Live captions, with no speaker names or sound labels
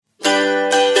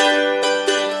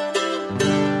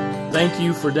Thank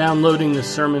you for downloading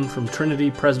this sermon from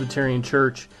Trinity Presbyterian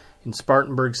Church in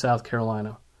Spartanburg, South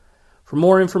Carolina. For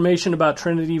more information about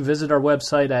Trinity, visit our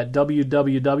website at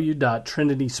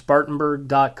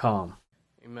www.trinityspartanburg.com.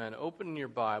 Amen. Open your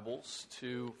Bibles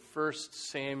to 1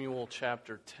 Samuel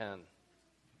chapter 10.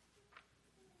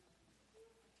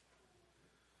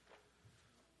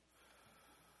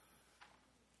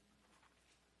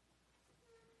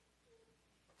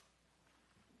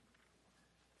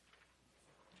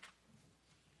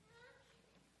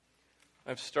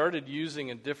 I've started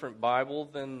using a different Bible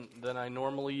than I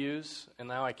normally use, and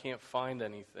now I can't find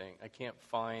anything. I can't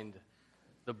find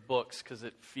the books because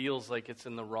it feels like it's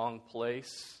in the wrong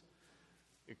place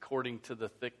according to the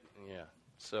thick. Yeah,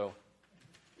 so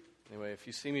anyway, if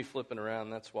you see me flipping around,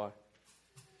 that's why.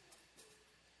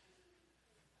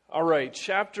 All right,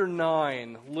 chapter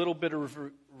 9, a little bit of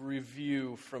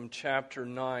review from chapter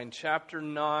 9. Chapter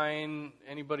 9,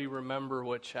 anybody remember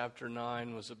what chapter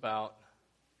 9 was about?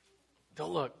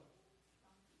 Don't look.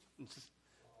 It's just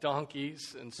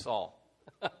donkeys and Saul.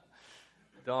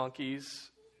 Donkeys.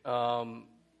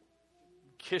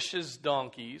 Kish's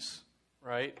donkeys,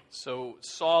 right? So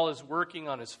Saul is working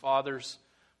on his father's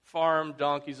farm.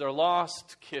 Donkeys are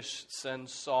lost. Kish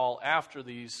sends Saul after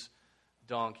these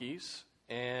donkeys.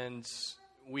 And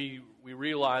we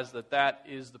realize that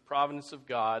is the providence of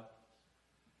God,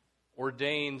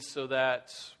 ordained so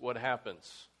that what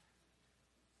happens?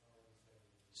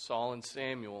 Saul and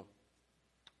Samuel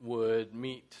would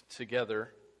meet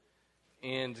together,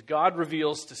 and God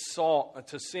reveals to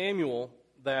Samuel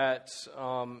that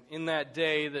in that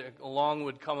day that along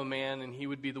would come a man, and he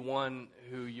would be the one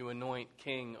who you anoint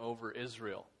king over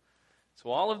Israel. So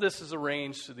all of this is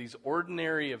arranged to these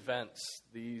ordinary events,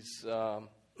 these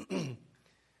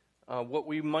what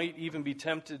we might even be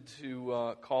tempted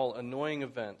to call annoying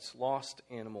events, lost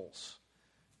animals,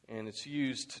 and it's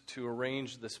used to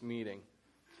arrange this meeting.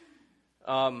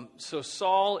 So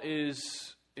Saul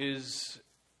is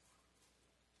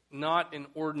not an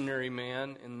ordinary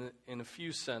man in a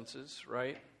few senses,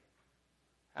 right?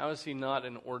 How is he not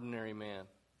an ordinary man?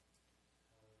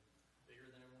 Bigger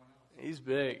than everyone else. He's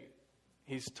big.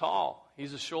 He's tall.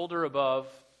 He's a shoulder above,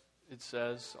 it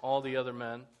says, all the other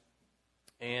men.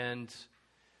 And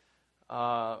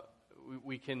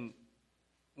we can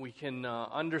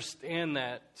understand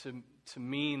that to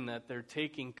mean that they're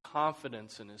taking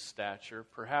confidence in his stature,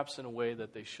 perhaps in a way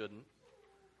that they shouldn't,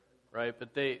 right?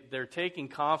 But they're taking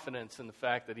confidence in the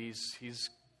fact that he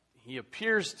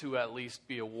appears to at least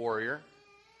be a warrior,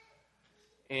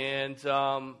 and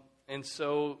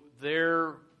so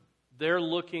they're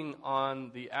looking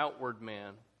on the outward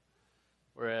man,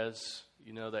 whereas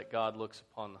you know that God looks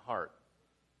upon the heart.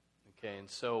 Okay, and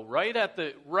so right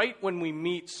when we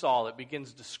meet Saul, it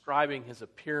begins describing his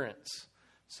appearance,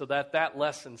 so that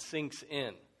lesson sinks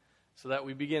in, so that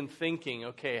we begin thinking,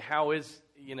 okay,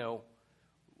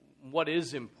 what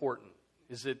is important?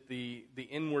 Is it the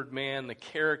inward man, the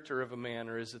character of a man,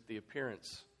 or is it the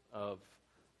appearance of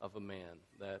a man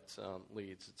that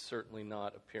leads? It's certainly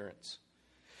not appearance.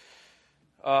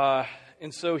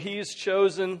 And so he is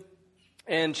chosen,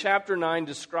 and chapter 9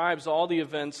 describes all the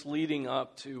events leading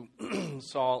up to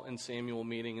Saul and Samuel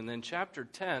meeting, and then chapter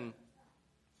 10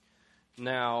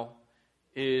 now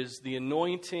is the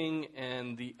anointing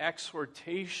and the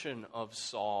exhortation of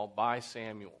Saul by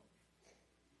Samuel.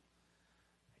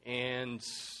 And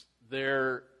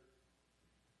there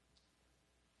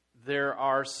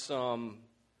are some,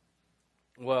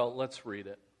 let's read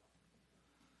it.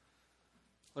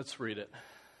 1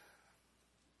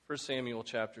 Samuel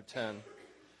chapter 10.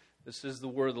 This is the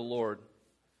word of the Lord.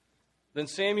 Then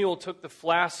Samuel took the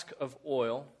flask of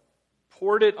oil,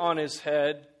 poured it on his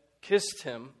head, kissed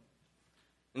him,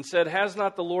 and said, "Has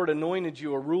not the Lord anointed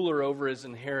you a ruler over his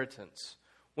inheritance?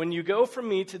 When you go from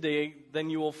me today, then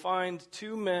you will find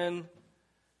 2 men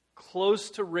close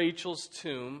to Rachel's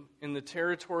tomb in the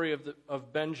territory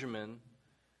of Benjamin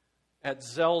at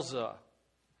Zelzah.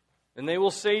 And they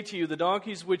will say to you, the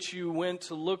donkeys which you went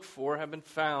to look for have been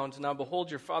found. Now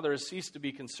behold, your father has ceased to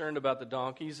be concerned about the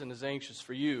donkeys and is anxious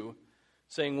for you,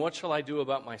 saying, what shall I do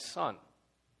about my son?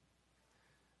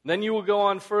 Then you will go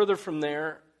on further from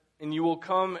there, and you will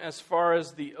come as far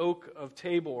as the oak of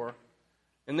Tabor.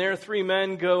 And there 3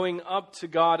 men going up to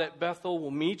God at Bethel will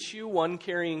meet you, one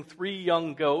carrying 3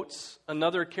 young goats,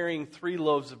 another carrying 3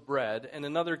 loaves of bread, and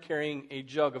another carrying a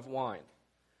jug of wine.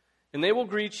 And they will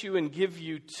greet you and give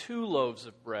you 2 loaves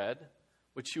of bread,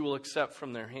 which you will accept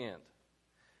from their hand.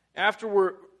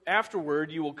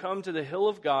 Afterward, you will come to the hill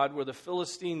of God where the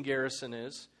Philistine garrison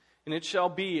is, and it shall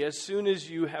be, as soon as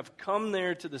you have come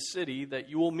there to the city, that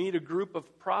you will meet a group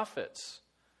of prophets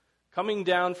coming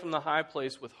down from the high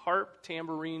place with harp,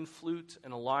 tambourine, flute,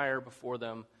 and a lyre before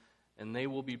them, and they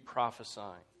will be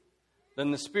prophesying.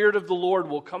 Then the Spirit of the Lord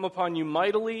will come upon you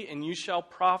mightily, and you shall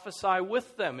prophesy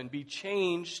with them and be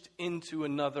changed into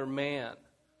another man.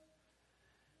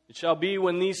 It shall be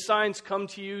when these signs come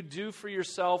to you, do for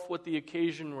yourself what the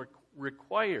occasion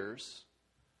requires,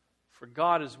 for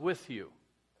God is with you.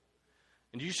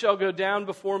 And you shall go down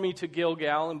before me to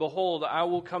Gilgal, and behold, I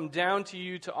will come down to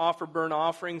you to offer burnt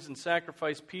offerings and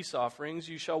sacrifice peace offerings.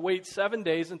 You shall wait 7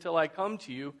 days until I come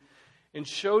to you and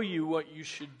show you what you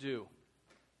should do.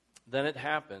 Then it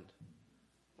happened,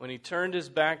 when he turned his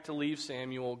back to leave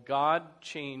Samuel, God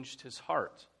changed his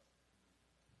heart.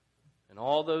 And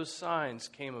all those signs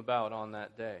came about on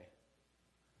that day.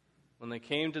 When they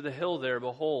came to the hill there,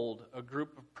 behold, a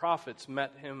group of prophets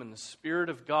met him, and the Spirit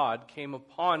of God came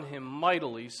upon him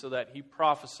mightily, so that he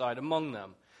prophesied among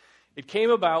them. It came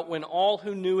about when all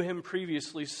who knew him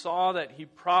previously saw that he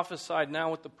prophesied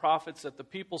now with the prophets, that the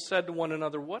people said to one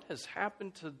another, "What has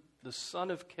happened to the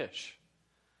son of Kish?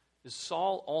 Is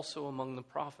Saul also among the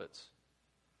prophets?"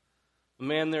 The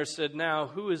man there said, "Now,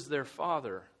 who is their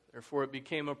father?" Therefore it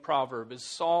became a proverb, "Is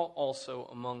Saul also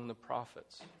among the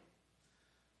prophets?"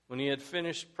 When he had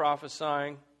finished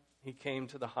prophesying, he came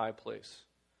to the high place.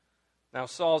 Now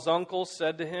Saul's uncle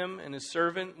said to him and his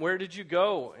servant, "Where did you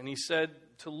go?" And he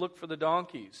said, "To look for the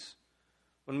donkeys.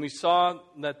 When we saw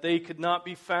that they could not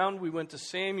be found, we went to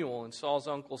Samuel." And Saul's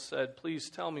uncle said, "Please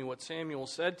tell me what Samuel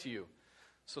said to you."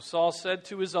 So Saul said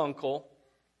to his uncle,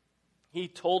 "He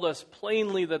told us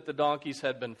plainly that the donkeys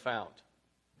had been found."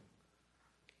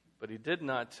 But he did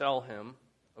not tell him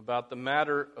about the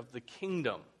matter of the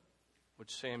kingdom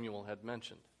which Samuel had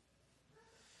mentioned.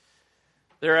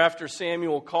 Thereafter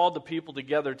Samuel called the people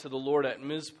together to the Lord at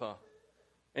Mizpah.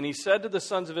 And he said to the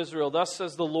sons of Israel, "Thus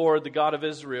says the Lord, the God of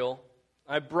Israel,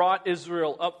 I brought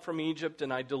Israel up from Egypt,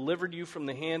 and I delivered you from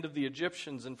the hand of the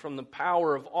Egyptians and from the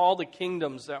power of all the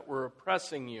kingdoms that were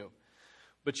oppressing you.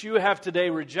 But you have today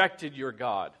rejected your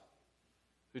God,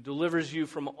 who delivers you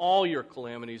from all your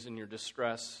calamities and your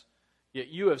distress. Yet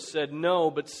you have said,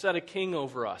 'No, but set a king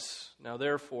over us.' Now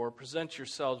therefore, present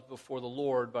yourselves before the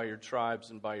Lord by your tribes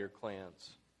and by your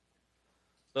clans."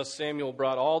 Thus Samuel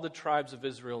brought all the tribes of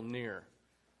Israel near,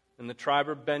 and the tribe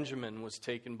of Benjamin was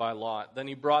taken by lot. Then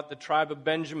he brought the tribe of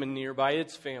Benjamin near by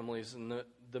its families, and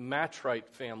the Matrite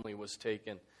family was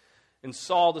taken. And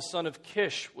Saul the son of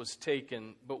Kish was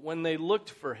taken, but when they looked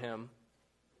for him,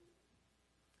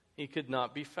 he could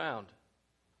not be found.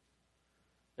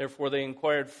 Therefore they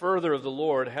inquired further of the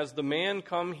Lord, "Has the man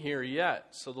come here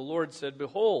yet?" So the Lord said,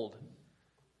 "Behold,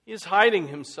 he is hiding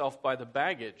himself by the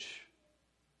baggage."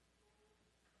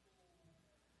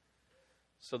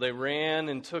 So they ran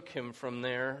and took him from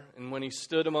there. And when he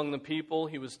stood among the people,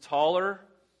 he was taller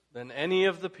than any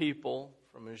of the people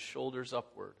from his shoulders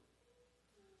upward.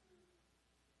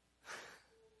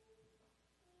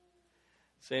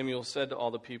 Samuel said to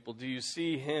all the people, "Do you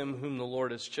see him whom the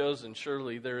Lord has chosen?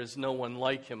 Surely there is no one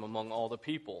like him among all the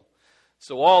people."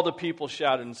 So all the people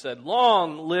shouted and said,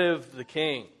 "Long live the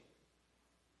king!"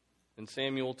 And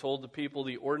Samuel told the people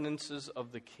the ordinances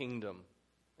of the kingdom,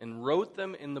 and wrote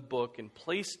them in the book, and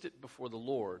placed it before the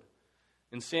Lord.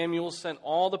 And Samuel sent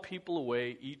all the people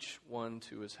away, each one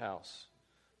to his house.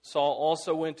 Saul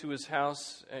also went to his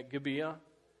house at Gibeah.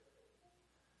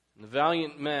 And the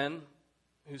valiant men,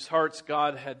 whose hearts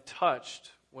God had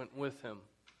touched, went with him.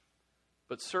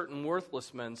 But certain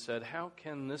worthless men said, "How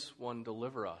can this one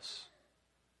deliver us?"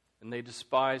 And they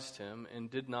despised him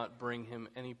and did not bring him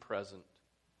any present,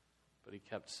 but he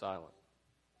kept silent.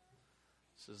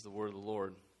 This is the word of the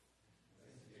Lord.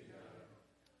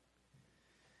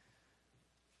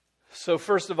 So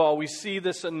first of all, we see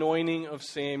this anointing of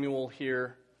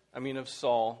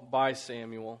Saul by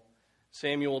Samuel.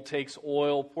 Samuel takes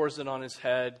oil, pours it on his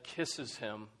head, kisses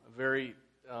him. A very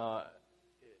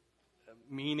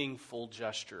meaningful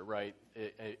gesture, right?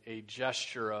 A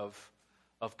gesture of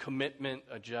commitment,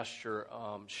 a gesture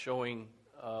showing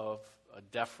of a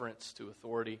deference to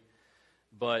authority,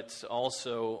 but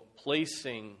also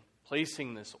placing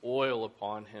this oil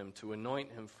upon him to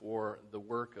anoint him for the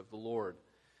work of the Lord.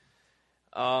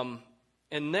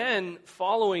 And then,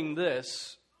 following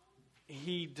this,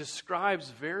 he describes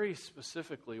very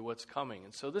specifically what's coming.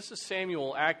 And so this is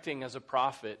Samuel acting as a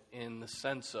prophet in the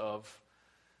sense of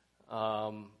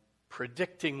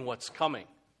predicting what's coming.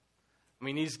 I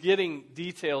mean, he's getting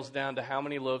details down to how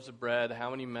many loaves of bread,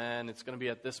 how many men, it's going to be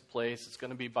at this place, it's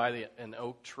going to be by an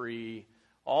oak tree.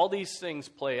 All these things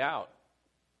play out.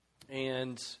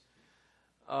 And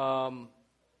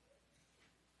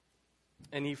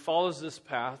he follows this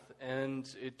path,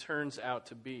 and it turns out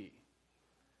to be.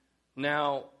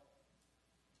 Now,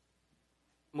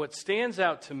 what stands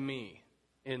out to me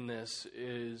in this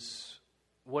is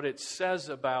what it says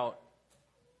about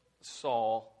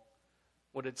Saul,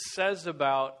 what it says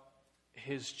about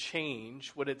his change,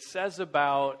 what it says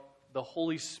about the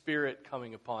Holy Spirit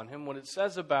coming upon him, what it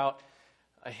says about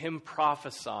him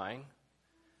prophesying.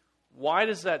 Why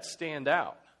does that stand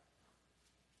out?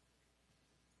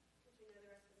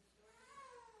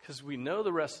 Because we know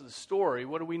the rest of the story.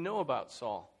 What do we know about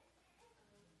Saul?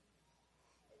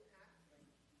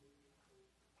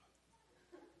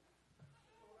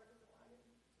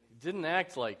 He didn't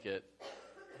act like it.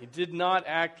 He did not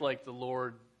act like the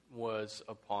Lord was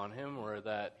upon him or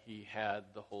that he had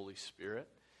the Holy Spirit.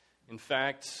 In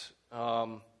fact,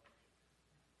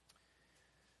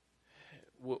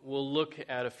 we'll look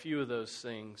at a few of those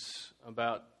things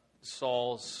about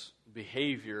Saul's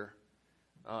behavior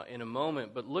in a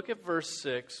moment. But look at verse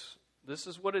 6. This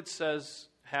is what it says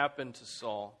happened to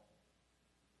Saul.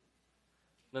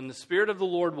 Then the Spirit of the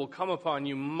Lord will come upon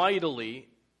you mightily.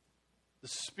 The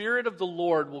Spirit of the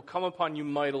Lord will come upon you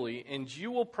mightily, and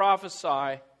you will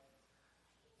prophesy.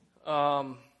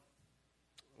 Where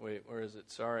is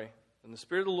it? Sorry. And the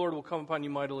Spirit of the Lord will come upon you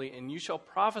mightily, and you shall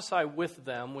prophesy with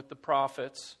them, with the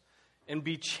prophets, and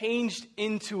be changed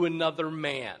into another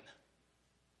man.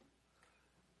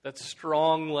 That's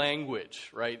strong language,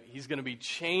 right? He's going to be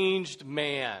changed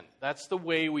man. That's the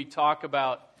way we talk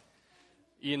about,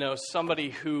 somebody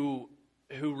who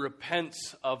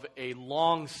repents of a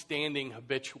long-standing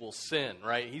habitual sin,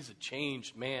 right? He's a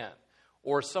changed man.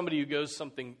 Or somebody who goes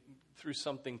through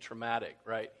something traumatic,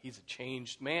 right? He's a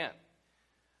changed man.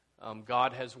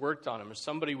 God has worked on him. Or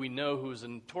somebody we know who is a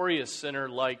notorious sinner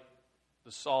like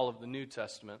the Saul of the New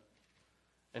Testament,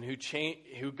 and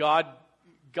who God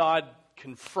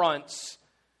confronts,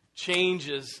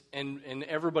 changes, and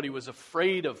everybody was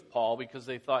afraid of Paul because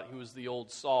they thought he was the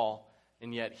old Saul,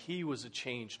 and yet he was a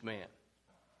changed man.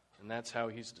 And that's how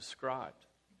he's described.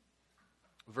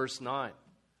 Verse 9.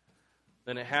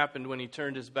 Then it happened when he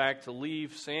turned his back to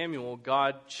leave Samuel,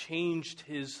 God changed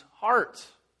his heart.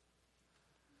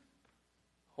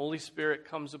 Holy Spirit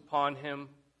comes upon him.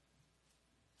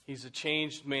 He's a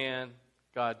changed man.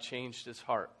 God changed his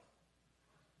heart.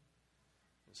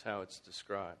 That's how it's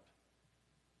described.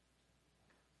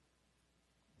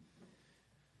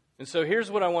 And so here's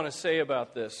what I want to say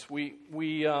about this. Well,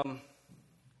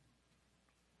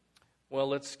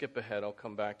 let's skip ahead. I'll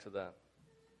come back to that.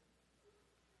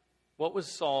 What was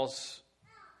Saul's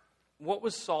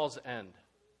end?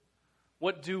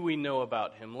 What do we know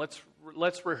about him?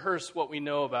 Let's rehearse what we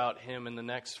know about him in the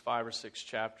next 5 or 6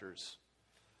 chapters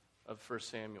of 1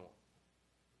 Samuel.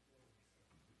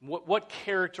 What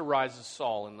characterizes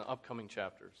Saul in the upcoming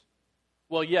chapters?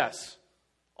 Well, yes,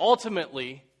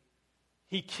 ultimately,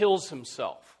 he kills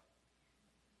himself.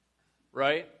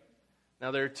 Right?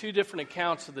 Now, there are 2 different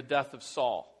accounts of the death of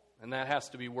Saul, and that has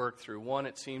to be worked through. One,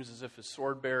 it seems as if his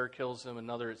sword bearer kills him.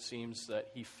 Another, it seems that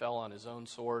he fell on his own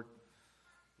sword.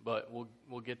 But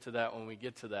we'll get to that when we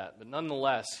get to that. But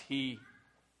nonetheless, he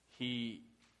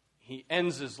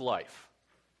ends his life.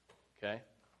 Okay?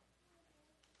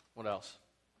 What else?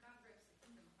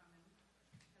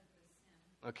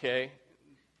 Okay.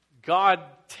 God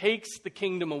takes the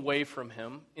kingdom away from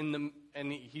him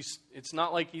it's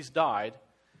not like he's died.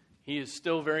 He is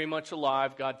still very much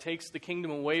alive. God takes the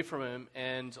kingdom away from him,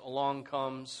 and along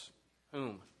comes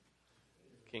whom?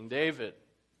 King David,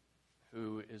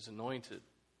 who is anointed.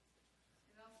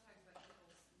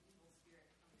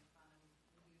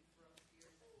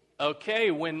 Okay,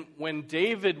 when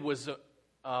David was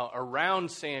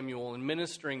around Samuel and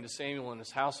ministering to Samuel in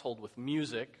his household with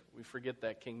music, we forget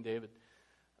that King David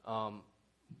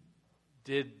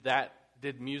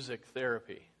did music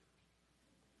therapy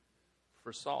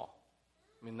for Saul.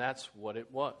 I mean, that's what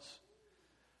it was.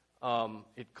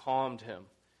 It calmed him,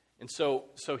 and so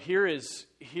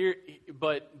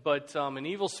but an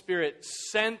evil spirit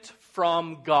sent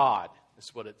from God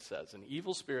is what it says. An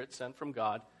evil spirit sent from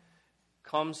God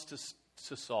comes to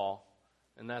Saul,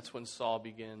 and that's when Saul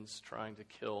begins trying to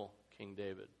kill King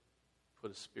David,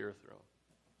 put a spear through him.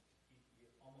 You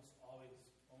almost always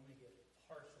only get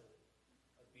partial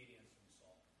obedience from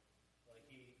Saul. Like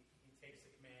he takes the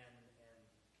command and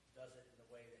does it in the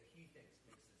way that he thinks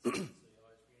makes sense. So he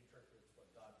always reinterprets what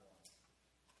God wants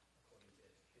according to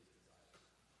his desires.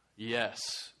 Yes.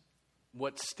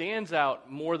 What stands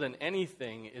out more than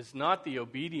anything is not the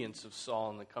obedience of Saul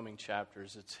in the coming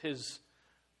chapters. It's his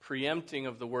preempting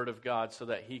of the word of God so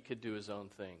that he could do his own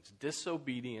things.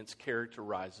 Disobedience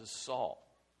characterizes Saul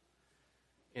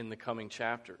in the coming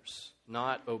chapters,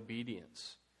 not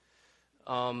obedience.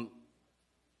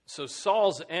 So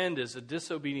Saul's end is a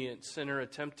disobedient sinner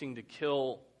attempting to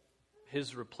kill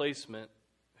his replacement,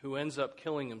 who ends up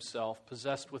killing himself,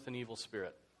 possessed with an evil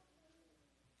spirit.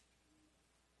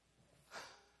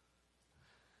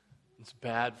 It's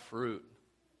bad fruit.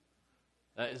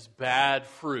 That is bad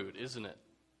fruit, isn't it?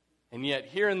 And yet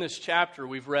here in this chapter,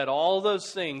 we've read all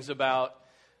those things about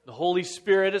the Holy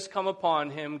Spirit has come upon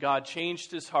him, God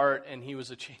changed his heart, and he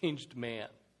was a changed man.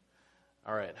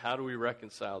 All right, how do we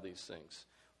reconcile these things?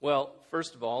 Well,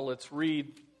 first of all, let's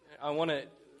read. I want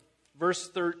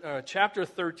to, chapter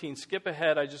 13, skip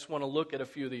ahead. I just want to look at a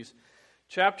few of these.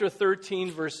 Chapter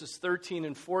 13, verses 13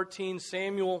 and 14,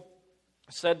 Samuel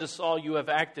said to Saul, "You have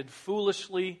acted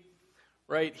foolishly,"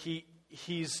 right?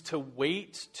 He's to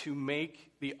wait to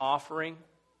make the offering.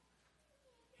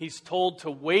 He's told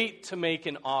to wait to make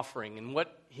an offering. And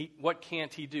what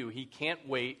can't he do? He can't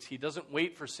wait. He doesn't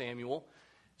wait for Samuel.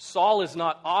 Saul is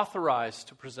not authorized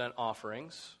to present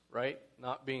offerings, right?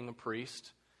 Not being a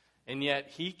priest. And yet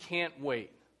he can't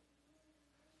wait.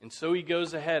 And so he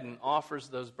goes ahead and offers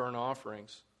those burnt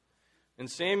offerings. And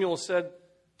Samuel said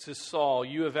to Saul,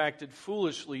 "You have acted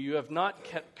foolishly. You have not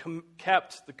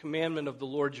kept the commandment of the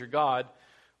Lord your God,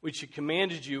 which he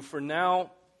commanded you. For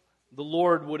now the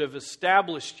Lord would have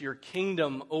established your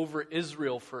kingdom over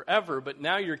Israel forever, but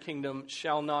now your kingdom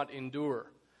shall not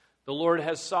endure. The Lord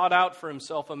has sought out for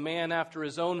himself a man after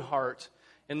his own heart,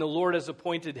 and the Lord has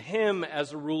appointed him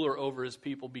as a ruler over his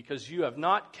people, because you have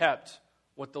not kept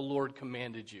what the Lord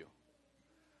commanded you."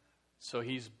 So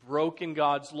he's broken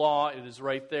God's law. It is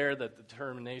right there that the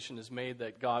determination is made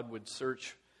that God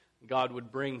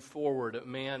would bring forward a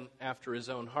man after his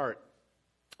own heart.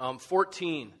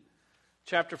 14.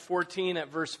 Chapter 14 at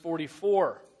verse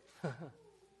 44.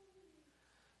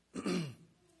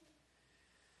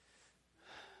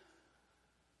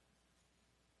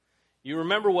 You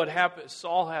remember what happened?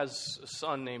 Saul has a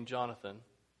son named Jonathan.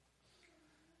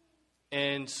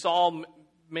 And Saul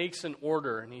makes an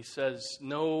order, and he says,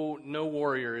 no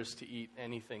warrior is to eat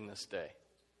anything this day.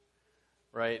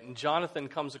 Right? And Jonathan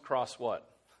comes across what?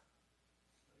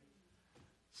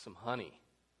 Some honey.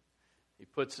 He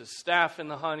puts his staff in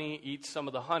the honey, eats some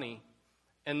of the honey,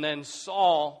 and then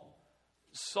Saul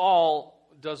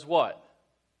does what?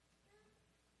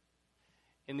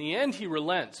 In the end, he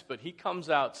relents, but he comes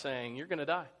out saying, "You're going to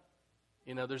die."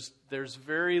 You know, there's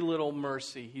very little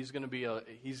mercy. He's going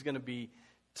to be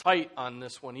tight on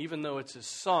this one, even though it's his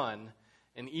son,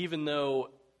 and even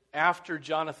though after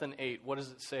Jonathan ate, what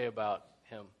does it say about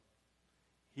him?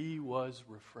 He was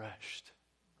refreshed.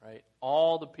 Right?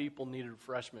 All the people needed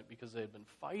refreshment because they had been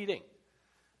fighting.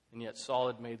 And yet Saul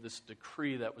had made this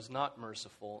decree that was not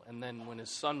merciful. And then when his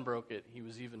son broke it, he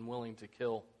was even willing to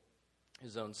kill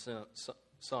his own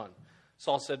son.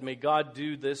 Saul said, "May God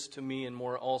do this to me and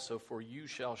more also, for you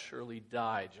shall surely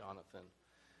die, Jonathan."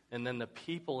 And then the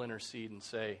people intercede and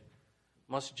say,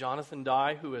 "Must Jonathan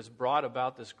die, who has brought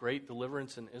about this great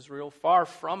deliverance in Israel? Far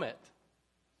from it."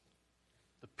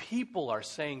 The people are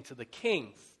saying to the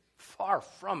king, "Far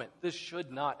from it. This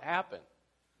should not happen.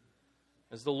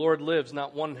 As the Lord lives,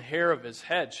 not one hair of his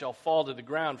head shall fall to the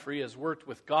ground, for he has worked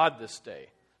with God this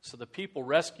day." So the people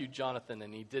rescued Jonathan,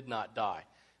 and he did not die.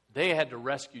 They had to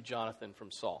rescue Jonathan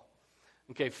from Saul.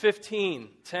 Okay,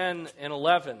 15, 10, and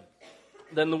 11.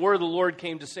 Then the word of the Lord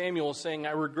came to Samuel, saying,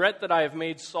 "I regret that I have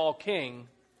made Saul king,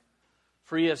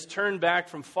 for he has turned back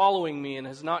from following me and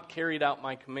has not carried out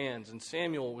my commands." And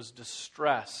Samuel was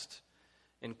distressed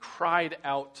and cried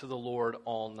out to the Lord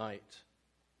all night.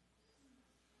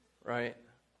 Right?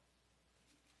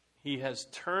 He has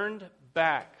turned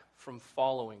back from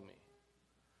following me.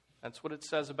 That's what it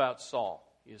says about Saul.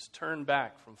 He has turned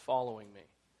back from following me.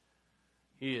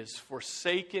 He has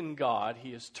forsaken God.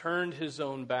 He has turned his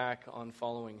own back on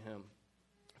following him.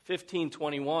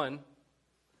 15:21.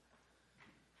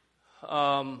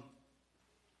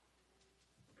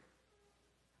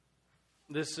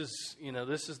 This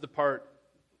is the part.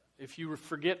 If you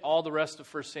forget all the rest of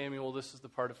 1 Samuel, this is the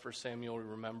part of 1 Samuel we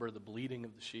remember, the bleating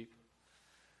of the sheep.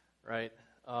 Right?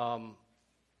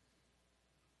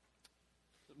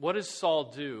 What does Saul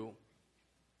do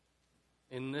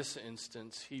in this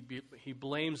instance? He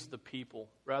blames the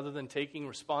people. Rather than taking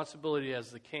responsibility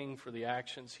as the king for the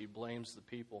actions, he blames the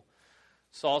people.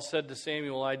 Saul said to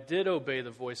Samuel, "I did obey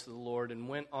the voice of the Lord and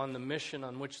went on the mission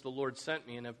on which the Lord sent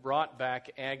me, and have brought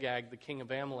back Agag, the king of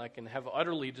Amalek, and have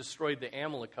utterly destroyed the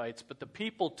Amalekites. But the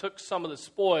people took some of the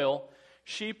spoil,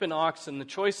 sheep and oxen, the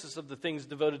choicest of the things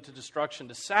devoted to destruction,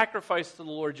 to sacrifice to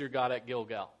the Lord your God at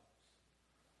Gilgal."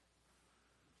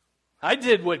 I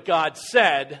did what God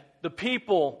said. The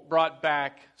people brought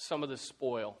back some of the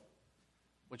spoil.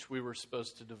 which we were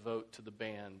supposed to devote to the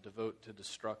band, devote to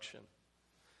destruction.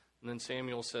 And then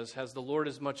Samuel says, has the Lord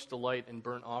as much delight in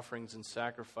burnt offerings and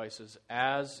sacrifices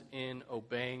as in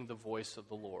obeying the voice of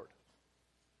the Lord?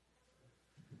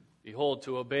 Behold,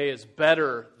 to obey is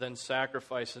better than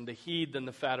sacrifice, and to heed than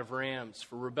the fat of rams.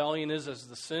 For rebellion is as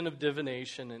the sin of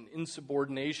divination, and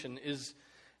insubordination is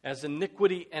as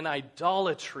iniquity and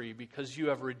idolatry. Because you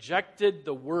have rejected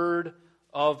the word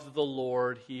of the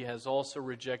Lord, he has also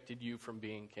rejected you from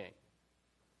being king.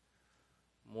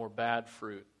 More bad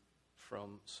fruit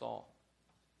from Saul.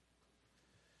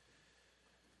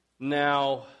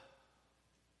 Now,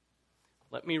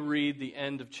 let me read the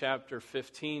end of chapter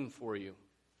 15 for you.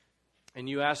 And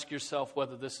you ask yourself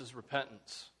whether this is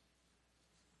repentance.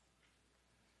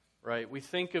 Right? We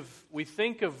think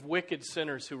of wicked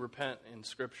sinners who repent in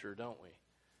Scripture, don't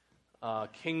we?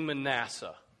 King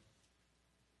Manasseh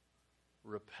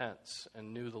repents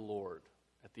and knew the Lord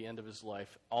at the end of his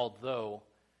life, although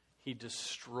he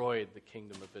destroyed the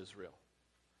kingdom of Israel.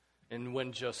 And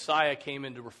when Josiah came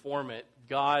in to reform it,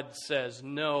 God says,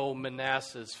 no,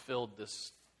 Manasseh's filled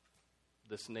this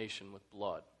nation with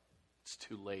blood. It's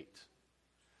too late.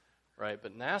 Right?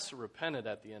 But Manasseh repented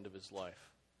at the end of his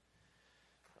life.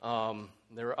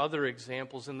 There are other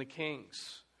examples in the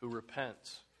kings who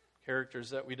repent. Characters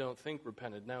that we don't think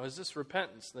repented. Now, is this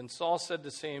repentance? Then Saul said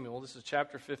to Samuel, this is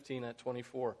chapter 15 at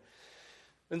 24.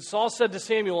 Then Saul said to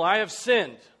Samuel, I have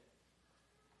sinned.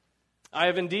 I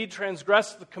have indeed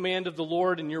transgressed the command of the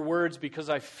Lord in your words because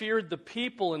I feared the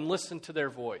people and listened to their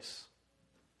voice.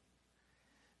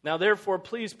 Now therefore,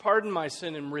 please pardon my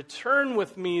sin and return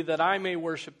with me that I may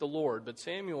worship the Lord. But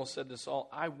Samuel said to Saul,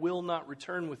 I will not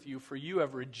return with you, for you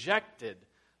have rejected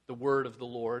the word of the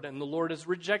Lord, and the Lord has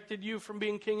rejected you from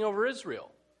being king over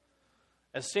Israel.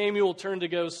 As Samuel turned to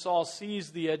go, Saul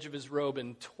seized the edge of his robe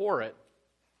and tore it,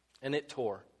 and it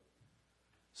tore.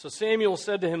 So Samuel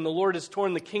said to him, the Lord has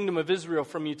torn the kingdom of Israel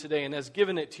from you today and has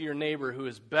given it to your neighbor who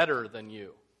is better than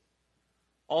you.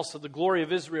 Also, the glory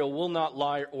of Israel will not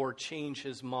lie or change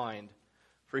his mind,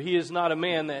 for he is not a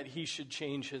man that he should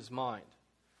change his mind.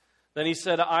 Then he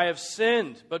said, I have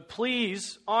sinned, but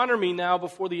please honor me now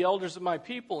before the elders of my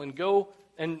people and go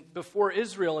and before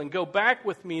Israel and go back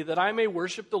with me that I may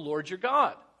worship the Lord your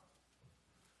God.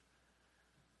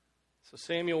 So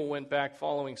Samuel went back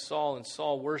following Saul, and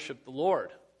Saul worshiped the Lord.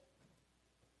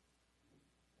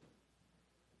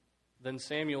 Then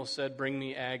Samuel said, bring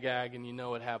me Agag, and you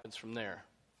know what happens from there.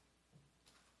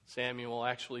 Samuel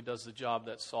actually does the job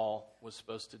that Saul was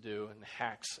supposed to do and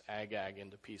hacks Agag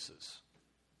into pieces.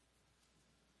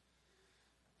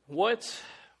 What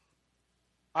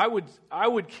I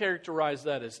would characterize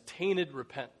that as tainted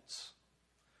repentance.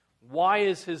 Why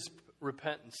is his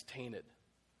repentance tainted?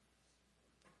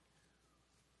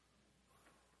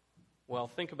 Well,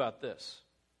 think about this.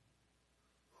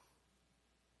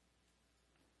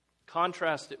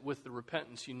 Contrast it with the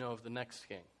repentance you know of the next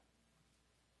king.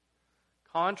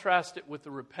 Contrast it with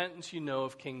the repentance you know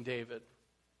of King David.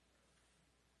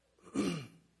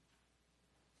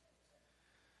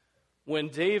 When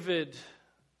David,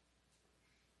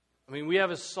 we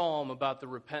have a psalm about the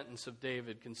repentance of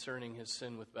David concerning his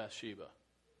sin with Bathsheba.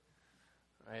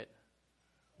 Right?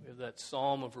 We have that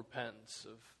psalm of repentance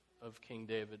of King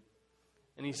David.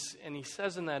 And he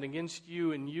says in that, against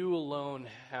you and you alone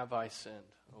have I sinned,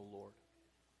 O Lord.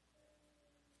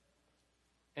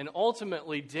 And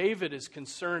ultimately, David is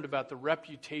concerned about the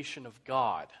reputation of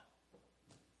God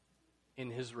in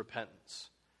his repentance.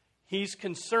 He's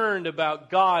concerned about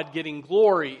God getting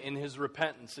glory in his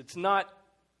repentance. It's not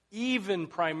even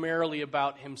primarily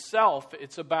about himself.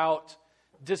 It's about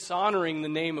dishonoring the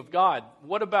name of God.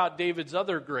 What about David's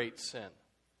other great sin?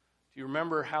 Do you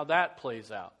remember how that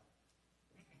plays out?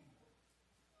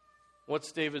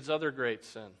 What's David's other great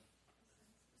sin?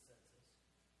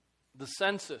 The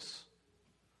census.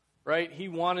 Right? He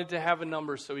wanted to have a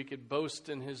number so he could boast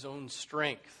in his own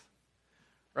strength.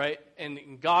 Right?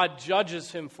 And God judges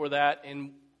him for that,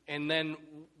 and then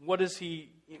what is he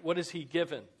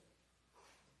given?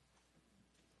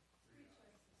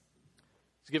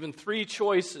 He's given 3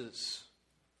 choices.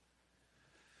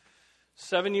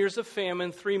 7 years of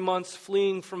famine, 3 months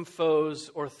fleeing from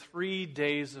foes, or 3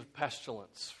 days of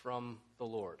pestilence from the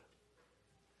Lord.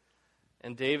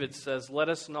 And David says, let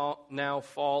us now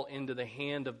fall into the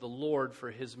hand of the Lord, for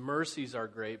his mercies are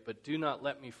great, but do not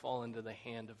let me fall into the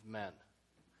hand of men.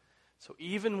 So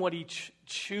even what he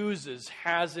chooses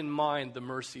has in mind the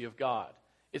mercy of God.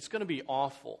 It's going to be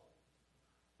awful,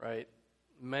 right?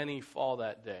 Many fall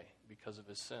that day because of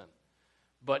his sin.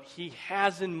 But he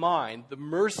has in mind the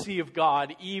mercy of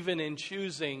God even in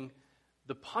choosing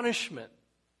the punishment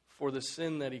for the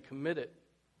sin that he committed.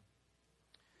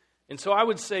 And so I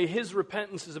would say his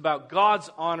repentance is about God's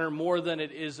honor more than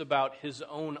it is about his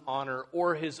own honor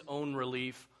or his own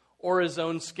relief or his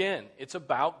own skin. It's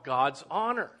about God's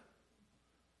honor.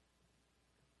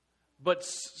 But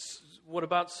what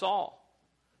about Saul?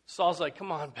 Saul's like, come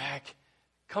on back.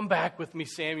 Come back with me,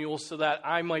 Samuel, so that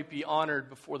I might be honored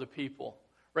before the people.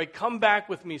 Right? Come back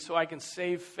with me so I can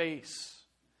save face.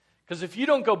 Because if you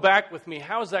don't go back with me,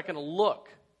 how is that going to look?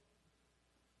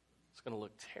 It's going to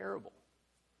look terrible.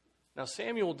 Now,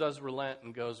 Samuel does relent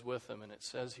and goes with him, and it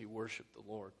says he worshiped the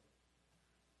Lord.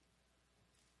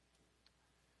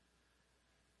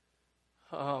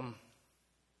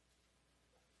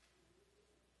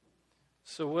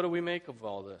 So what do we make of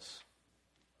all this?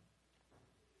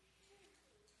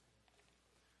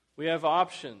 We have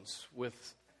options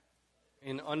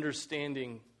in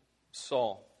understanding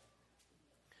Saul.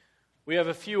 We have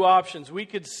a few options. We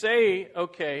could say,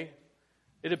 okay,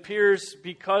 it appears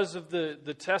because of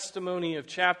the testimony of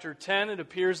chapter 10, it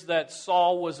appears that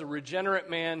Saul was a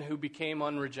regenerate man who became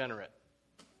unregenerate.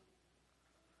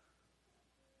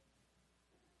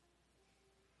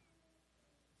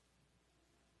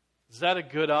 Is that a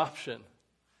good option?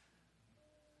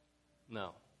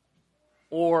 No.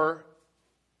 Or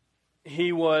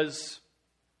he was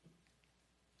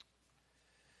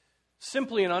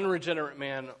simply an unregenerate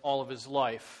man all of his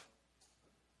life.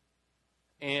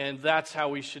 And that's how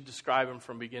we should describe him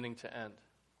from beginning to end.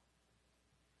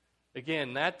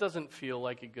 Again, that doesn't feel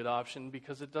like a good option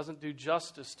because it doesn't do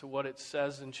justice to what it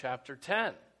says in chapter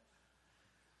 10.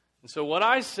 And so what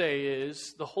I say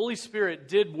is the Holy Spirit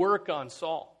did work on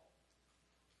Saul.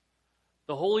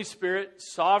 The Holy Spirit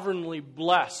sovereignly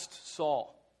blessed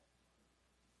Saul.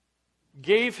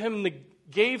 Gave him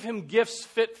gifts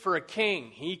fit for a king.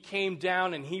 He came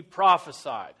down and he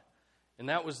prophesied. And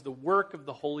that was the work of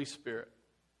the Holy Spirit.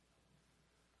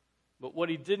 But what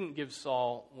he didn't give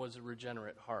Saul was a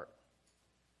regenerate heart.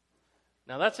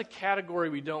 Now that's a category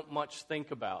we don't much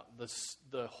think about.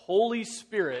 The Holy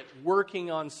Spirit working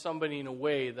on somebody in a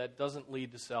way that doesn't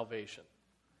lead to salvation.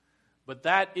 But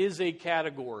that is a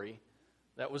category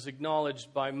that was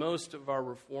acknowledged by most of our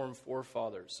Reformed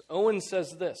forefathers. Owen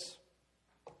says this.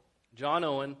 John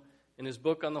Owen, in his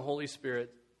book on the Holy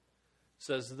Spirit,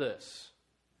 says this.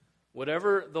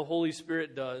 Whatever the Holy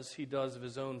Spirit does, he does of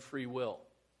his own free will.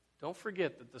 Don't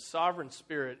forget that the sovereign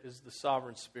Spirit is the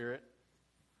sovereign Spirit,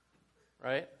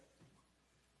 right?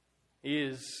 He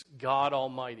is God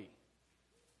Almighty.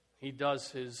 He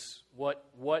does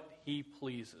what he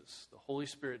pleases. The Holy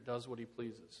Spirit does what he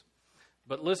pleases.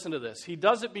 But listen to this. He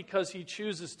does it because he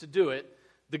chooses to do it.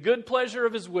 The good pleasure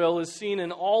of his will is seen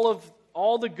in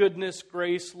all the goodness,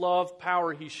 grace, love,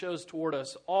 power he shows toward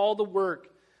us. All the work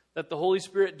that the Holy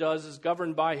Spirit does is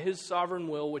governed by his sovereign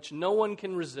will, which no one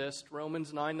can resist,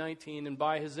 Romans 9:19, and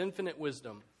by his infinite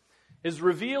wisdom. His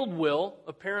revealed will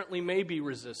apparently may be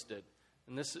resisted.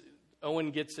 And this,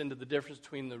 Owen gets into the difference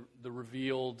between the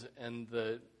revealed and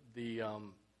the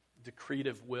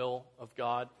decretive will of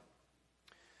God.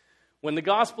 When the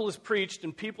gospel is preached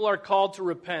and people are called to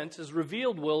repent, his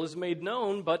revealed will is made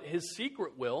known, but his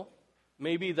secret will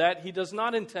may be that he does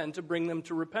not intend to bring them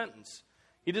to repentance.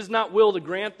 He does not will to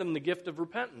grant them the gift of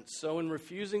repentance. So in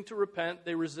refusing to repent,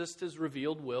 they resist his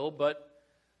revealed will, but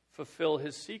fulfill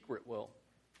his secret will.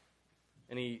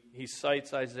 And he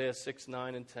cites Isaiah 6,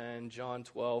 9, and 10, John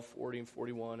 12, 40 and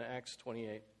 41, Acts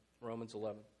 28, Romans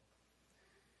 11.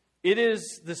 It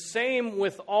is the same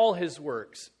with all his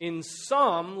works. In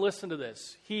some, listen to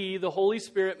this, he, the Holy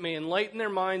Spirit, may enlighten their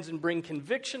minds and bring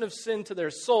conviction of sin to their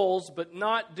souls, but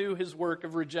not do his work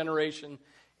of regeneration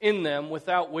in them,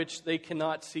 without which they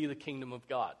cannot see the kingdom of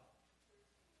God.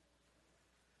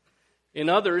 In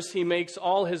others, he makes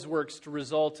all his works to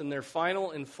result in their final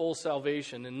and full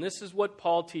salvation. And this is what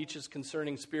Paul teaches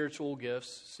concerning spiritual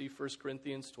gifts. See 1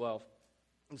 Corinthians 12.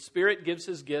 The Spirit gives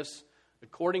his gifts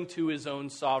according to his own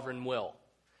sovereign will.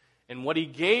 And what he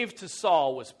gave to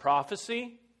Saul was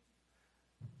prophecy,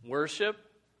 worship,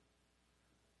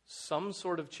 some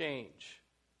sort of change,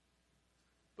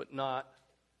 but not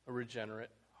a regenerate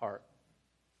heart.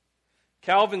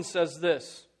 Calvin says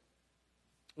this.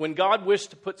 When God wished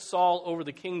to put Saul over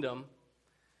the kingdom,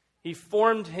 he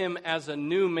formed him as a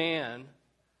new man.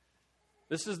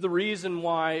 This is the reason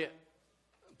why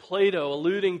Plato,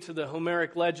 alluding to the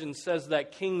Homeric legend, says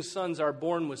that king's sons are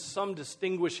born with some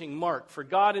distinguishing mark. For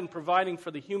God, in providing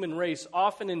for the human race,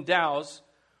 often endows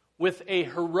with a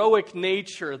heroic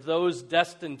nature those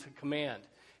destined to command.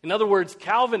 In other words,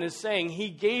 Calvin is saying he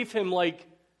gave him like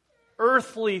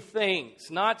earthly things,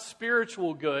 not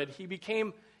spiritual good.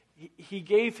 He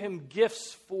gave him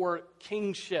gifts for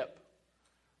kingship,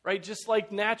 right? Just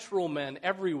like natural men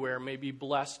everywhere may be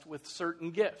blessed with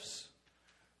certain gifts,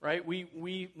 right?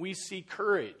 We see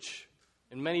courage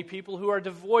in many people who are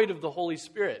devoid of the Holy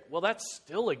Spirit. Well, that's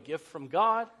still a gift from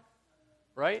God,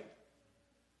 right?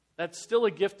 That's still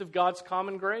a gift of God's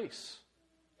common grace.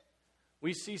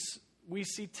 We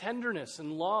see tenderness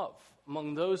and love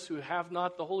among those who have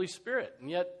not the Holy Spirit, and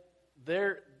yet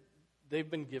they've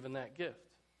been given that gift.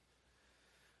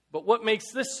 But what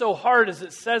makes this so hard is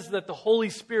it says that the Holy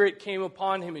Spirit came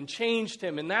upon him and changed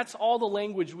him, and that's all the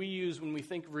language we use when we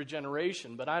think of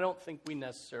regeneration, but I don't think we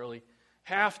necessarily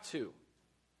have to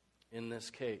in this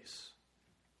case.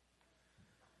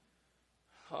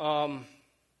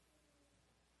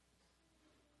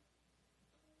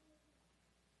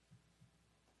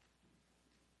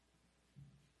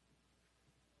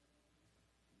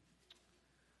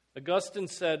 Augustine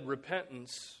said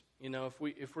repentance,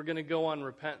 if we're going to go on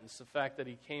repentance, the fact that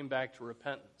he came back to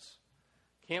repentance,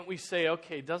 can't we say,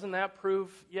 okay, doesn't that prove,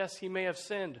 yes, he may have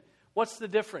sinned? What's the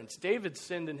difference? David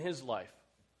sinned in his life,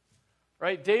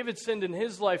 right? David sinned in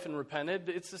his life and repented.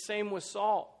 It's the same with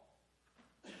Saul.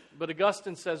 But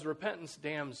Augustine says repentance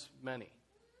damns many.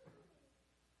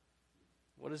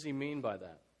 What does he mean by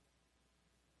that?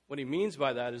 What he means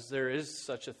by that is there is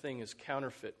such a thing as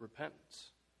counterfeit repentance.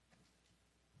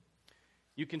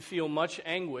 You can feel much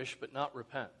anguish but not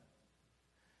repent.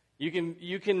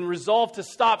 You can resolve to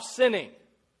stop sinning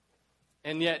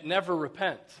and yet never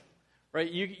repent. Right?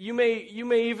 You may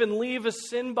even leave a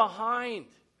sin behind.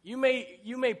 You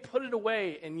may put it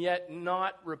away and yet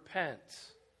not repent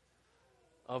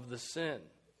of the sin.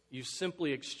 You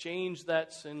simply exchange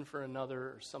that sin for another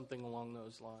or something along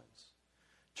those lines.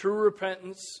 True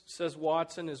repentance, says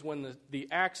Watson, is when the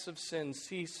acts of sin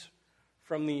cease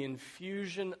from the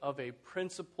infusion of a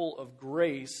principle of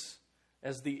grace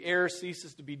as the air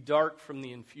ceases to be dark from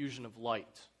the infusion of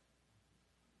light.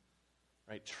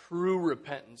 Right? True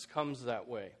repentance comes that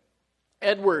way.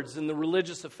 Edwards, in The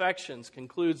Religious Affections,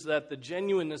 concludes that the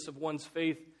genuineness of one's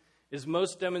faith is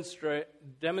most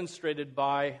demonstrated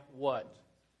by what?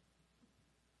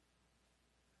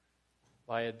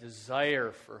 By a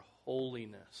desire for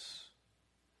holiness.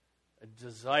 A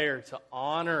desire to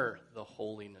honor the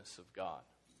holiness of God.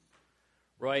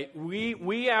 Right?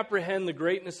 We apprehend the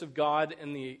greatness of God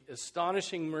and the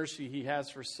astonishing mercy he has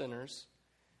for sinners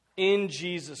in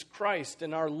Jesus Christ.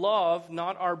 And our love,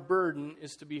 not our burden,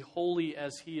 is to be holy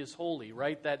as he is holy.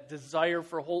 Right? That desire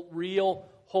for real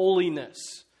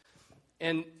holiness.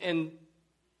 And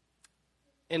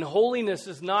holiness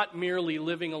is not merely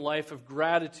living a life of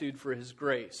gratitude for his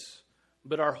grace,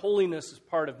 but our holiness is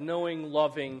part of knowing,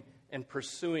 loving, and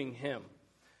pursuing him.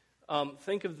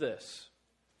 Think of this.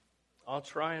 I'll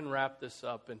try and wrap this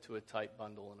up into a tight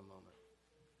bundle in a moment.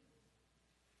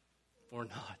 Or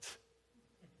not.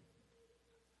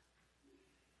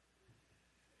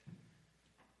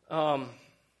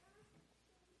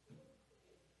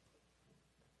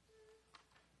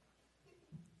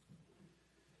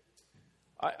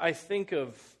 I think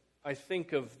of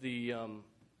the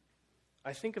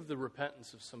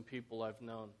repentance of some people I've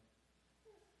known.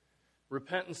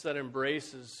 Repentance that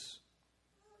embraces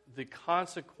the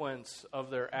consequence of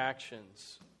their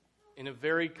actions in a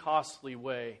very costly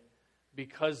way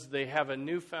because they have a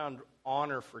newfound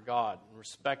honor for God and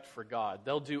respect for God.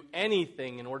 They'll do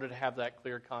anything in order to have that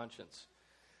clear conscience.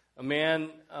 A man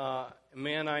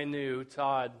I knew,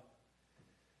 Todd,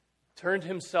 turned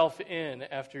himself in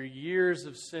after years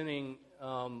of sinning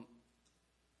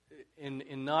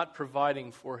in not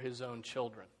providing for his own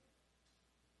children.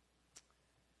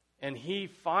 And he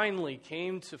finally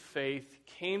came to faith,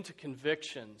 came to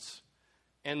convictions,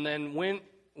 and then went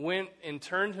and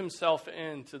turned himself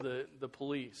in to the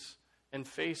police and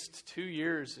faced 2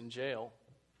 years in jail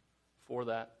for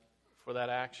that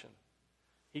action.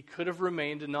 He could have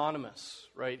remained anonymous,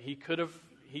 right? He could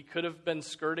have been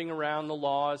skirting around the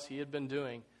law as he had been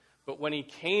doing. But when he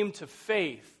came to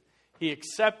faith, he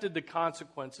accepted the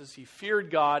consequences. He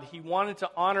feared God. He wanted to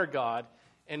honor God.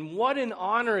 And what an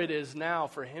honor it is now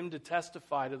for him to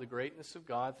testify to the greatness of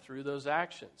God through those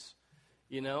actions.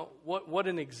 You know, what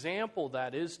an example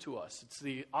that is to us. It's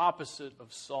the opposite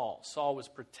of Saul. Saul was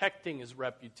protecting his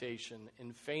reputation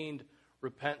and feigned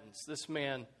repentance. This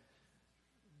man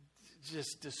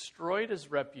just destroyed his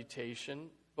reputation,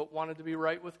 but wanted to be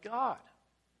right with God.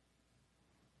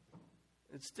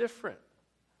 It's different.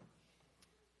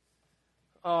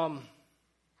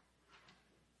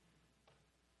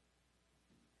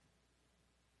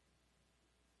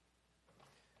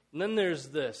 And then there's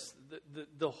this,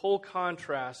 the whole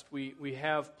contrast we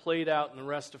have played out in the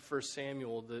rest of 1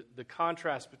 Samuel, the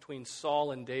contrast between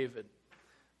Saul and David.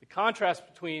 The contrast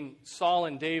between Saul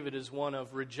and David is one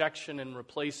of rejection and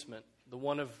replacement, the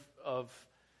one of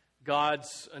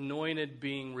God's anointed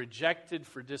being rejected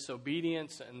for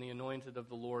disobedience and the anointed of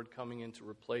the Lord coming in to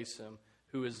replace him,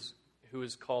 who is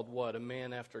called what? A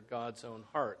man after God's own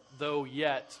heart, though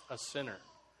yet a sinner.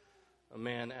 A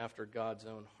man after God's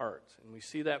own heart. And we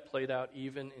see that played out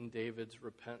even in David's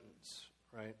repentance,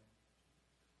 right?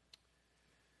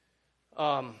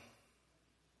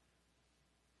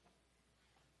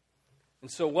 And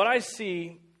so what I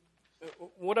see,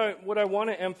 what I want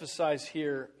to emphasize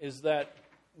here is that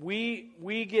we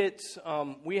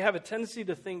have a tendency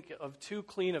to think of too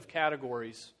clean of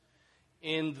categories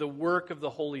in the work of the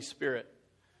Holy Spirit.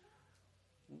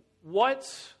 What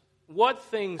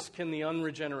things can the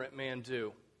unregenerate man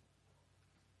do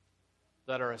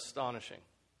that are astonishing?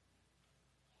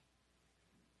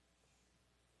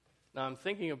 Now, I'm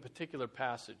thinking of a particular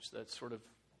passage that sort of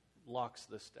locks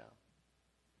this down.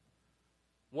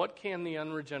 What can the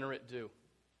unregenerate do?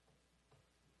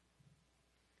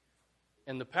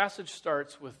 And the passage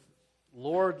starts with,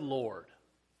 Lord, Lord.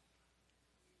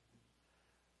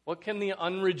 What can the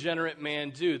unregenerate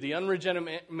man do? The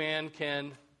unregenerate man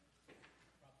can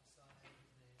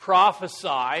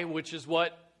prophesy, which is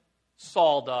what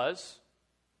Saul does.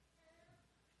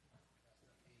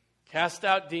 Cast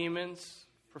out demons,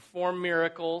 perform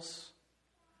miracles,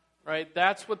 right?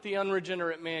 That's what the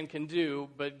unregenerate man can do,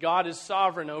 but God is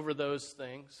sovereign over those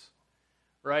things,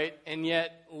 right? And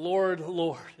yet, Lord,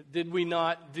 Lord, did we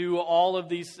not do all of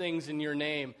these things in your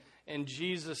name? And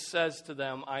Jesus says to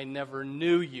them, I never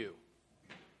knew you.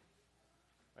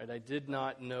 Right? I did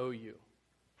not know you.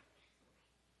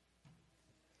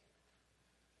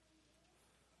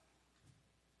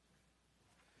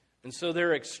 And so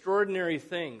they're extraordinary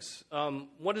things.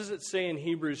 What does it say in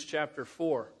Hebrews chapter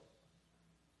 4?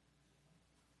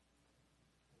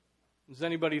 Is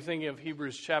anybody thinking of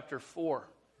Hebrews chapter 4?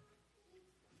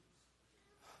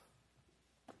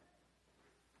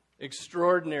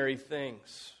 Extraordinary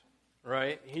things,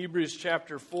 right? Hebrews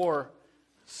chapter 4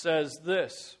 says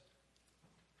this.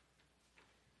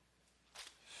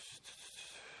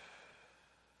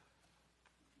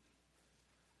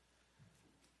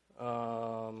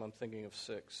 I'm thinking of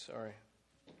 6, sorry.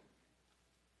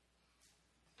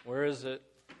 Where is it?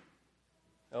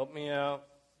 Help me out.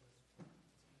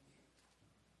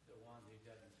 The one who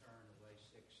doesn't turn away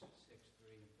 6, 3,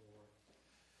 and 4.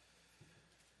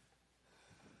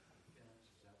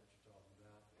 Is that what you're talking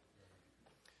about?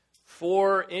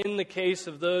 For in the case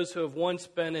of those who have once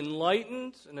been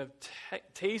enlightened and have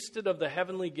tasted of the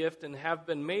heavenly gift and have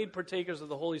been made partakers of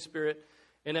the Holy Spirit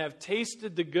and have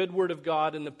tasted the good word of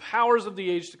God and the powers of the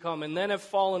age to come and then have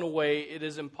fallen away, it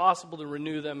is impossible to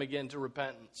renew them again to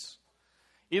repentance.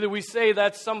 Either we say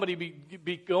that's somebody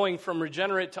be going from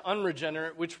regenerate to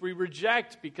unregenerate, which we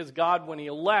reject because God, when he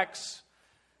elects,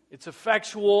 it's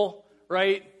effectual,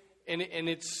 right? And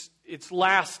it's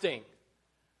lasting.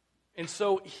 And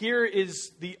so here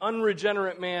is the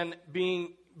unregenerate man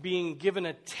being given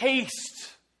a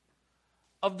taste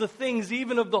of the things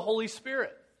even of the Holy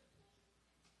Spirit.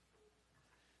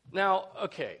 Now,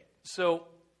 okay, so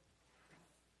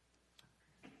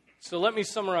let me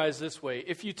summarize this way.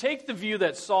 If you take the view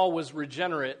that Saul was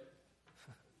regenerate,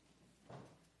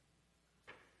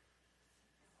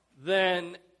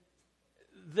 then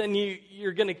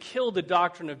you're going to kill the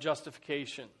doctrine of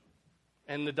justification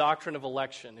and the doctrine of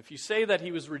election. If you say that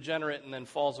he was regenerate and then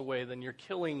falls away, then you're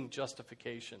killing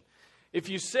justification. If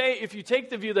you take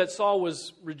the view that Saul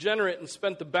was regenerate and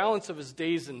spent the balance of his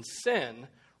days in sin,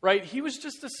 right? He was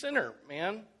just a sinner,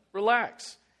 man.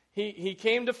 Relax. He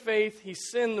came to faith. He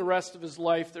sinned the rest of his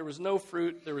life. There was no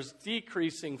fruit. There was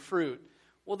decreasing fruit.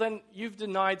 Well, then you've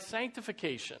denied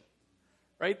sanctification,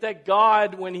 right? That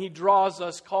God, when he draws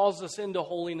us, calls us into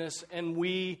holiness, and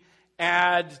we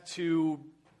add to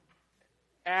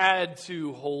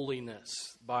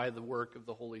holiness by the work of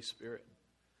the Holy Spirit.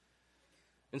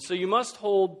 And so you must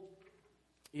hold,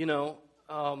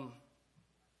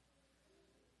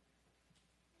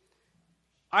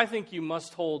 I think you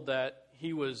must hold that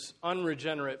he was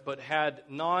unregenerate but had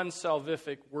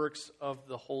non-salvific works of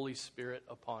the Holy Spirit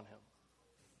upon him.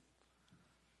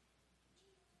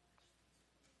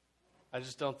 I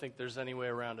just don't think there's any way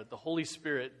around it. The Holy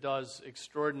Spirit does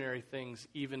extraordinary things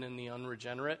even in the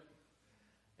unregenerate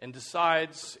and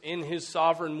decides in his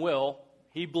sovereign will,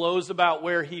 he blows about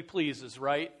where he pleases,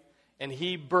 right? And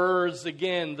he burrs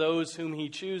again those whom he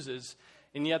chooses.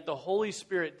 And yet the Holy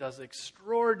Spirit does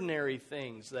extraordinary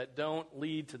things that don't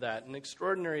lead to that, and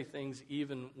extraordinary things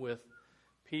even with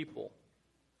people.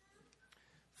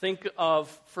 Think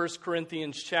of 1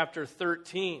 Corinthians chapter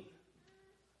 13.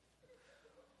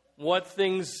 What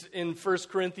things in 1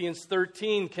 Corinthians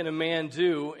 13 can a man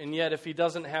do, and yet if he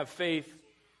doesn't have faith,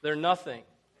 they're nothing?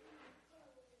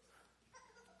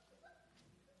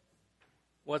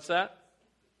 What's that?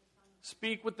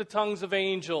 Speak with the tongues of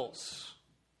angels.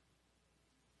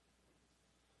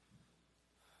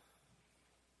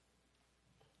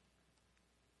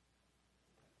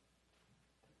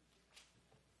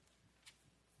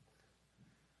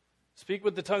 Speak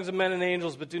with the tongues of men and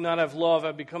angels, but do not have love.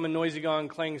 I become a noisy gong,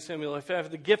 clanging cymbal. If I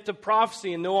have the gift of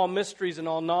prophecy and know all mysteries and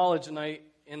all knowledge, and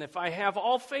if I have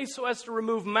all faith so as to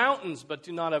remove mountains, but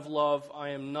do not have love, I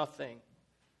am nothing.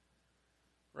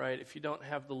 Right? If you don't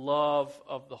have the love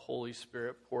of the Holy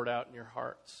Spirit poured out in your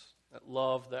hearts, that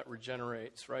love that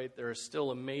regenerates, right? There are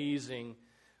still amazing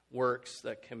works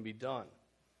that can be done.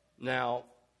 Now,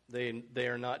 they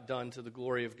are not done to the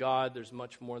glory of God. There's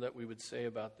much more that we would say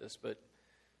about this, but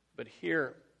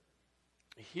here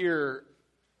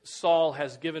Saul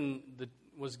was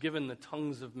given the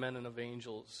tongues of men and of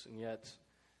angels, and yet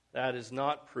that is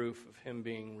not proof of him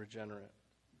being regenerate.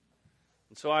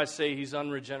 And so I say he's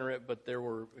unregenerate, but there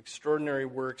were extraordinary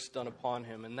works done upon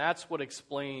him, and that's what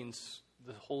explains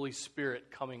the Holy Spirit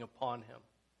coming upon him.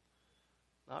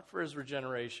 Not for his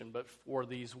regeneration, but for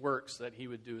these works that he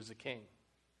would do as a king.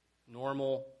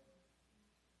 Normal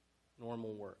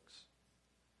works.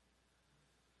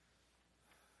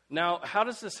 Now, how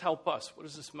does this help us? What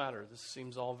does this matter? This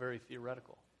seems all very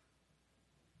theoretical.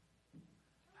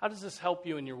 How does this help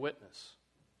you in your witness?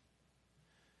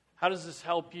 How does this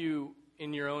help you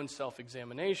in your own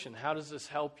self-examination? How does this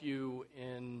help you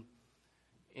in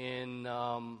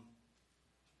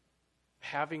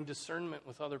having discernment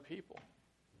with other people?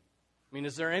 I mean,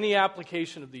 is there any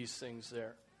application of these things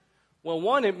there? Well,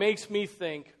 one, it makes me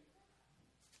think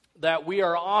that we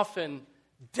are often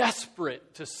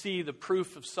desperate to see the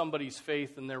proof of somebody's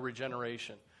faith and their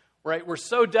regeneration. Right? We're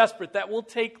so desperate that we'll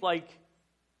take like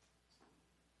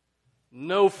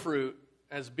no fruit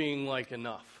as being like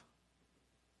enough.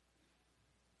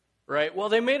 Right? Well,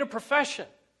 they made a profession.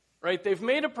 Right? They've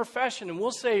made a profession, and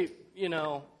we'll say,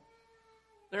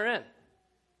 they're in.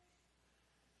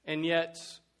 And yet,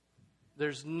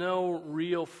 there's no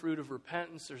real fruit of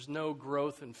repentance. There's no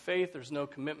growth in faith. There's no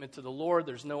commitment to the Lord.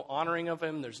 There's no honoring of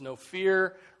Him. There's no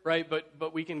fear, right?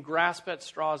 But we can grasp at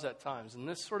straws at times. And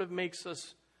this sort of makes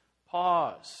us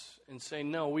pause and say,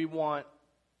 no, we want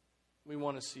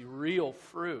to see real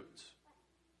fruit.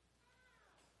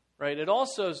 Right? It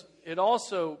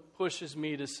also pushes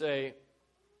me to say,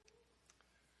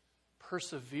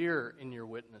 persevere in your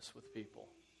witness with people.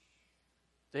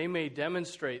 They may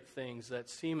demonstrate things that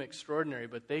seem extraordinary,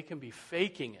 but they can be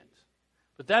faking it.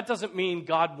 But that doesn't mean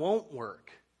God won't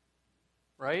work,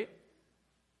 right?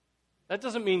 That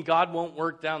doesn't mean God won't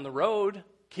work down the road.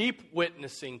 Keep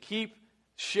witnessing, keep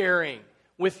sharing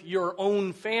with your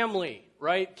own family,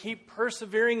 right? Keep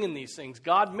persevering in these things.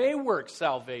 God may work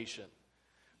salvation,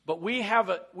 but we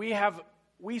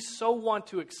so want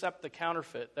to accept the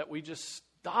counterfeit that we just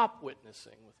stop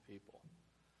witnessing with people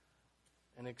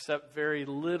and accept very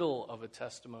little of a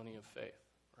testimony of faith,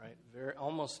 right?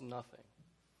 Almost nothing.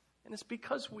 And it's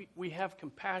because we have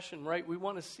compassion, right? We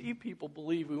want to see people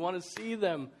believe. We want to see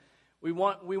them. We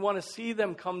want to see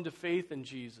them come to faith in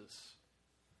Jesus.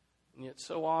 And yet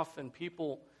so often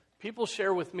people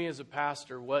share with me as a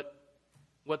pastor what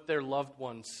their loved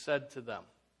ones said to them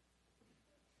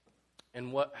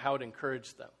and how it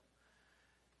encouraged them.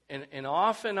 And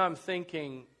often I'm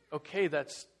thinking, okay,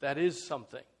 that is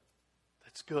something.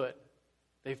 That's good.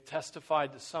 They've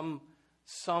testified to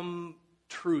some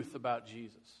truth about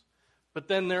Jesus. But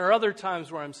then there are other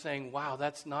times where I'm saying, wow,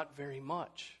 that's not very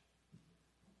much.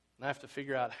 And I have to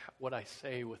figure out what I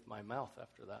say with my mouth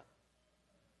after that.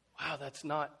 Wow, that's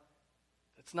not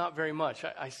very much.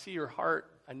 I see your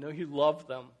heart. I know you love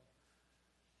them.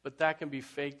 But that can be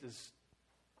faked as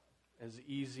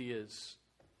easy as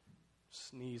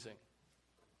sneezing.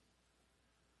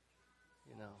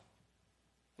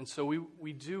 And so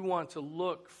we do want to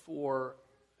look for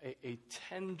a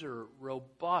tender,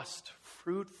 robust,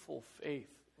 fruitful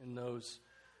faith in those.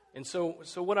 And so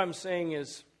what I'm saying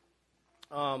is,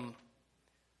 does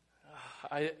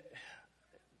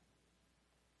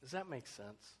that make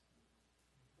sense?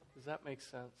 Does that make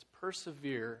sense?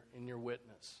 Persevere in your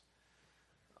witness.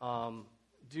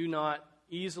 Do not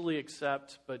easily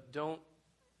accept, but do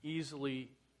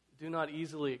not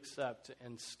easily accept,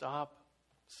 and stop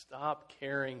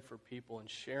caring for people and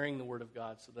sharing the Word of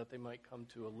God so that they might come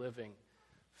to a living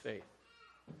faith.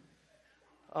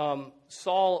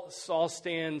 Saul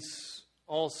stands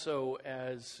also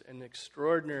as an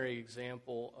extraordinary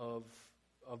example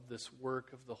of this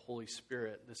work of the Holy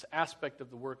Spirit, this aspect of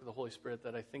the work of the Holy Spirit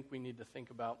that I think we need to think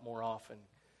about more often.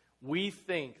 We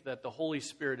think that the Holy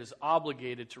Spirit is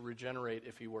obligated to regenerate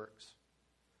if he works.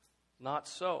 Not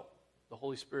so. The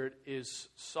Holy Spirit is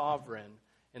sovereign,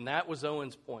 and that was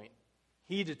Owen's point.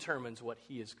 He determines what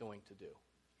he is going to do.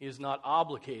 He is not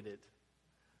obligated,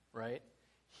 right?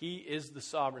 He is the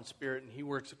sovereign Spirit, and he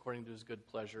works according to his good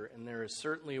pleasure, and there is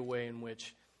certainly a way in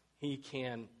which he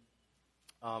can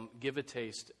give a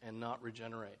taste and not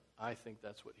regenerate. I think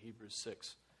that's what Hebrews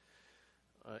 6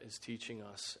 is teaching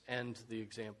us, and the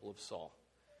example of Saul.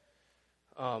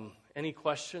 Any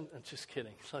question? I'm just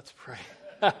kidding. Let's pray.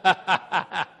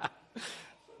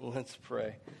 Let's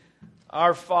pray.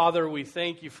 Our Father, we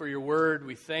thank you for your word.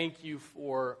 We thank you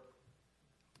for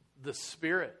the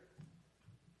Spirit.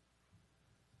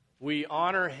 We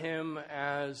honor him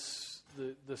as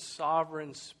the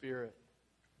sovereign Spirit.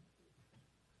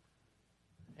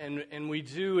 And we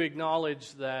do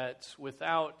acknowledge that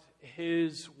without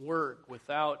his work,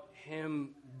 without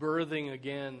him birthing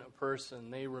again a person,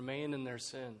 they remain in their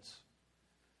sins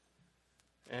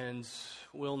and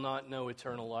will not know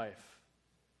eternal life.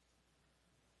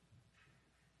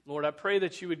 Lord, I pray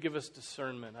that you would give us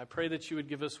discernment. I pray that you would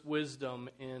give us wisdom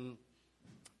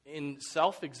in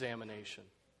self-examination.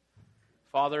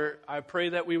 Father, I pray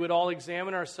that we would all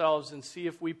examine ourselves and see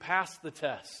if we pass the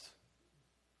test.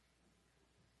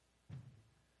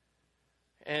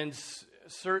 And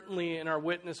certainly in our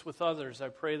witness with others, I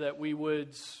pray that we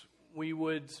would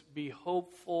be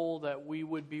hopeful, that we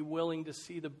would be willing to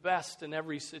see the best in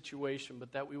every situation,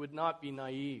 but that we would not be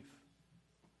naive.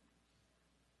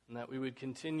 And that we would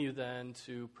continue then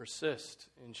to persist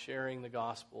in sharing the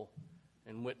gospel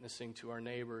and witnessing to our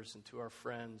neighbors and to our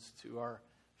friends, to our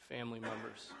family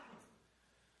members.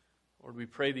 Lord, we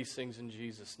pray these things in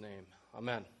Jesus' name.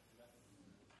 Amen.